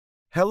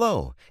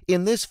Hello!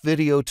 In this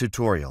video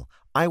tutorial,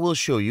 I will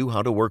show you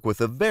how to work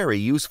with a very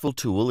useful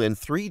tool in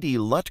 3D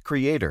LUT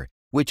Creator,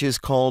 which is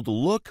called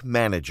Look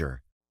Manager.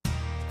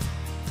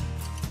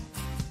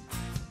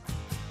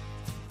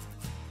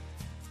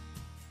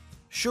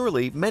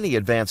 Surely, many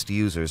advanced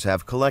users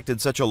have collected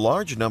such a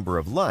large number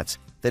of LUTs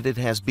that it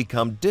has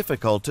become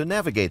difficult to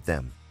navigate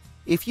them.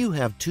 If you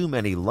have too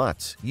many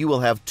LUTs, you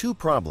will have two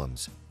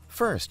problems.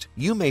 First,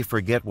 you may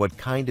forget what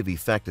kind of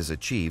effect is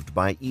achieved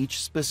by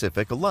each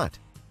specific LUT.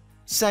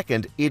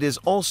 Second, it is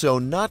also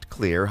not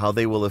clear how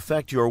they will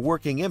affect your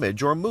working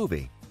image or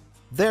movie.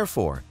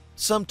 Therefore,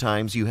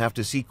 sometimes you have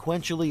to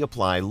sequentially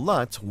apply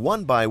LUTs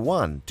one by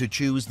one to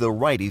choose the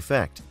right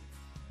effect.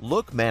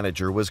 Look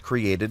Manager was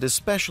created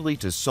especially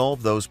to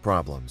solve those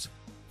problems.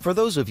 For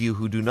those of you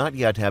who do not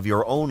yet have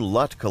your own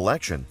LUT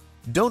collection,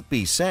 don't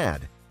be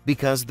sad,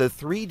 because the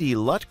 3D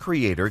LUT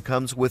Creator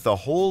comes with a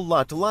whole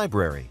LUT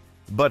library.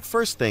 But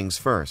first things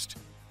first.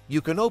 You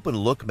can open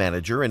Look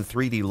Manager in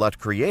 3D LUT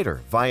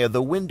Creator via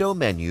the window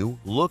menu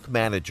Look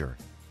Manager.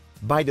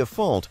 By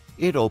default,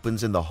 it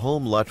opens in the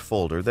Home LUT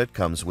folder that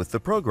comes with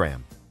the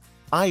program.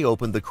 I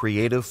open the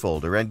Creative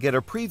folder and get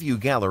a preview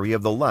gallery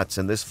of the LUTs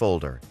in this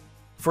folder.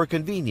 For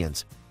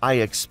convenience, I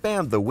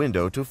expand the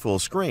window to full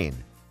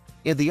screen.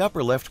 In the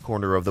upper left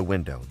corner of the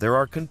window, there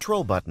are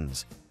control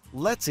buttons.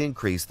 Let's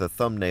increase the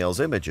thumbnail's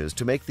images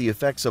to make the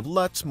effects of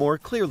LUTs more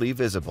clearly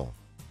visible.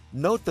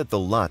 Note that the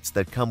LUTs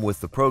that come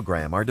with the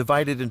program are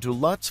divided into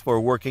LUTs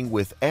for working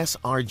with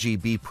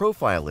sRGB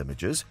profile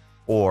images,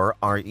 or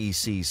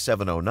REC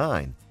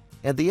 709,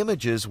 and the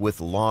images with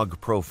log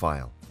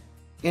profile.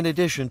 In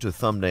addition to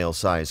thumbnail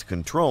size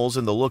controls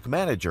in the Look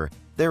Manager,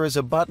 there is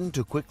a button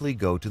to quickly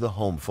go to the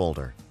Home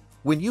folder.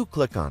 When you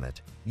click on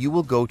it, you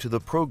will go to the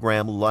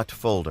Program LUT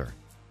folder.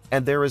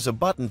 And there is a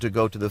button to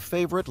go to the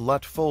Favorite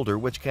LUT folder,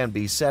 which can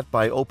be set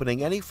by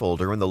opening any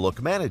folder in the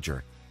Look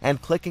Manager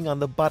and clicking on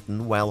the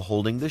button while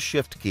holding the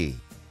Shift key.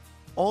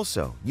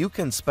 Also, you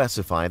can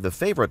specify the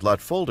Favorite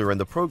LUT folder in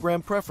the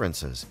Program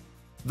Preferences.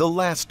 The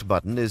last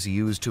button is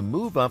used to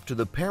move up to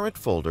the parent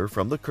folder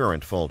from the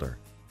current folder.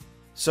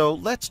 So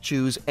let's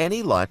choose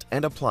any LUT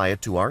and apply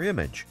it to our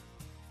image.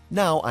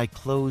 Now I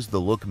close the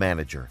Look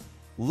Manager.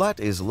 LUT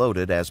is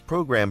loaded as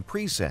Program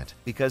Preset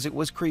because it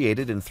was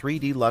created in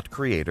 3D LUT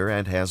Creator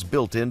and has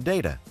built-in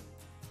data.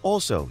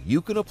 Also,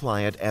 you can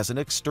apply it as an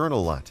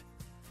external LUT.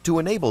 To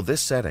enable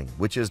this setting,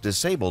 which is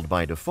disabled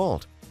by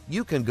default,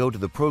 you can go to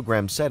the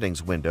Program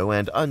Settings window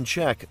and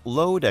uncheck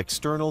Load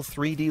External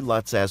 3D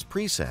LUTs as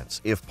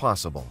Presets if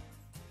possible.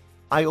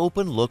 I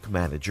open Look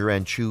Manager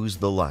and choose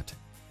the LUT.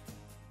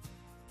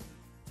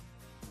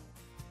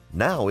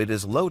 Now it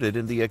is loaded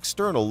in the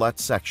External LUT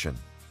section.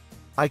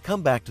 I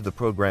come back to the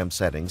Program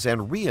Settings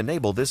and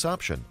re-enable this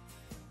option.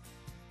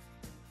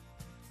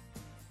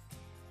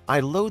 I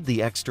load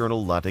the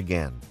external LUT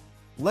again.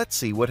 Let's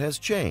see what has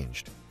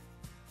changed.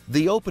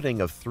 The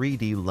opening of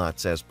 3D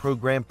LUTs as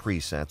Program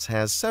Presets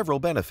has several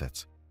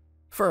benefits.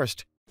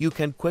 First, you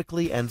can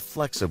quickly and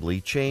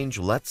flexibly change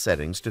LUT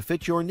settings to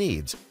fit your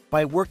needs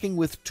by working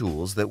with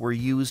tools that were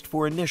used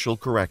for initial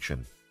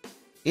correction.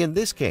 In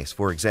this case,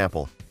 for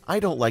example,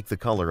 I don't like the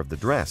color of the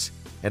dress,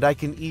 and I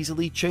can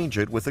easily change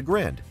it with a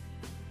grid.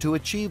 To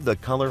achieve the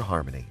color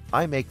harmony,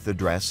 I make the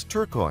dress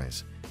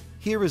turquoise.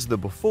 Here is the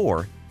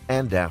before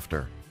and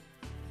after.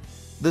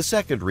 The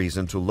second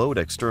reason to load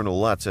external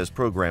LUTs as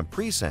Program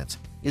Presets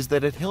is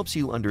that it helps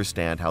you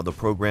understand how the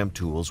program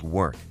tools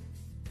work.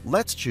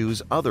 Let's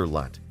choose Other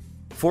LUT.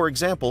 For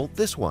example,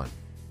 this one.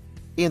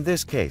 In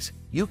this case,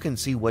 you can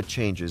see what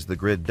changes the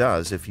grid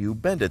does if you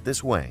bend it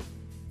this way.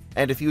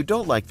 And if you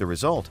don't like the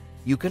result,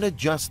 you can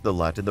adjust the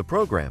LUT in the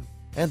program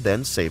and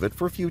then save it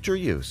for future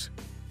use.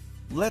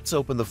 Let's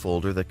open the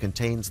folder that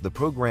contains the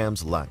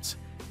program's LUTs.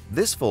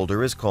 This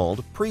folder is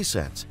called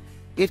Presets.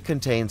 It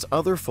contains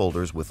other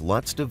folders with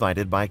LUTs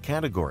divided by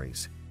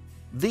categories.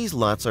 These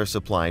LUTs are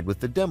supplied with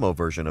the demo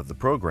version of the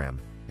program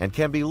and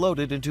can be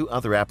loaded into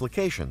other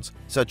applications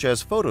such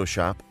as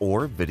Photoshop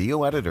or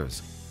video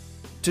editors.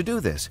 To do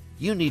this,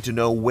 you need to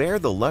know where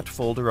the LUT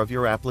folder of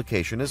your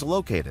application is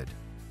located.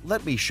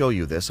 Let me show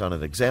you this on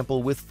an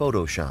example with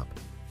Photoshop.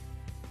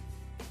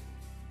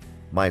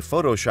 My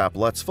Photoshop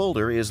LUTs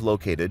folder is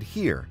located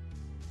here.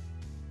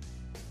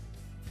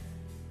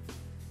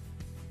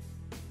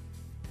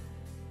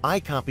 I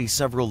copy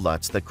several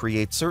LUTs that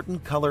create certain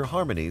color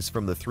harmonies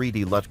from the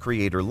 3D LUT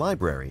Creator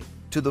library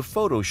to the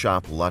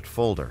Photoshop LUT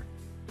folder.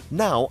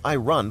 Now I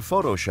run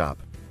Photoshop.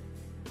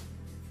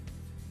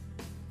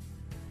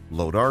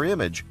 Load our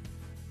image.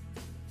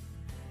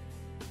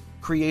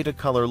 Create a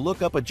color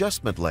lookup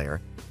adjustment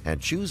layer and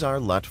choose our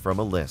LUT from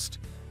a list.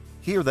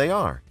 Here they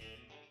are.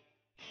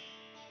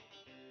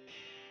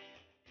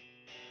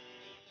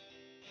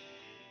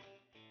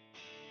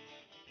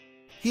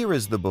 Here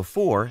is the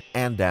before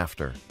and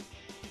after.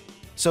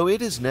 So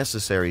it is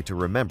necessary to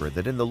remember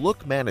that in the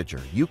Look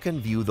Manager you can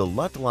view the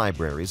LUT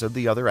libraries of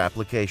the other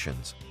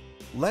applications.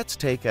 Let's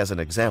take as an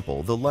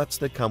example the LUTs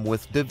that come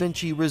with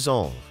DaVinci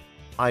Resolve.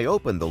 I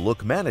open the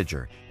Look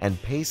Manager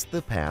and paste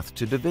the path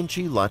to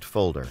DaVinci LUT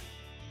folder.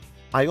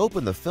 I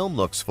open the Film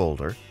Looks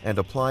folder and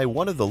apply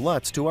one of the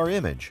LUTs to our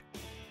image.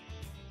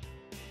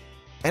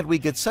 And we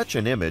get such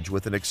an image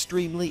with an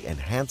extremely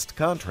enhanced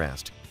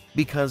contrast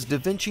because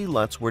DaVinci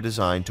LUTs were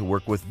designed to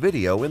work with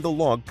video in the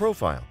log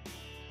profile.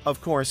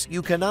 Of course,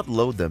 you cannot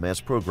load them as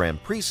program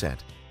preset,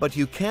 but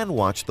you can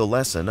watch the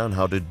lesson on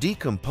how to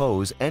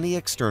decompose any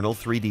external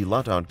 3D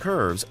LUT on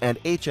curves and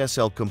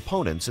HSL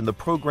components in the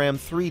program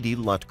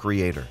 3D LUT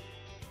Creator.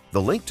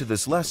 The link to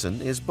this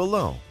lesson is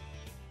below.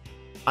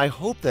 I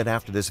hope that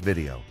after this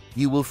video,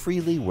 you will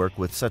freely work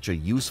with such a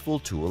useful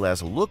tool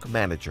as Look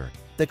Manager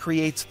that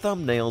creates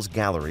thumbnails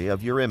gallery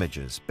of your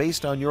images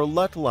based on your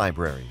LUT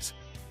libraries.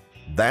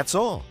 That's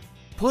all.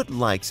 Put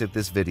likes if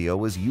this video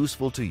was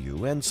useful to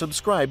you and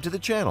subscribe to the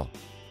channel.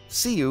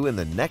 See you in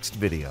the next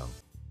video.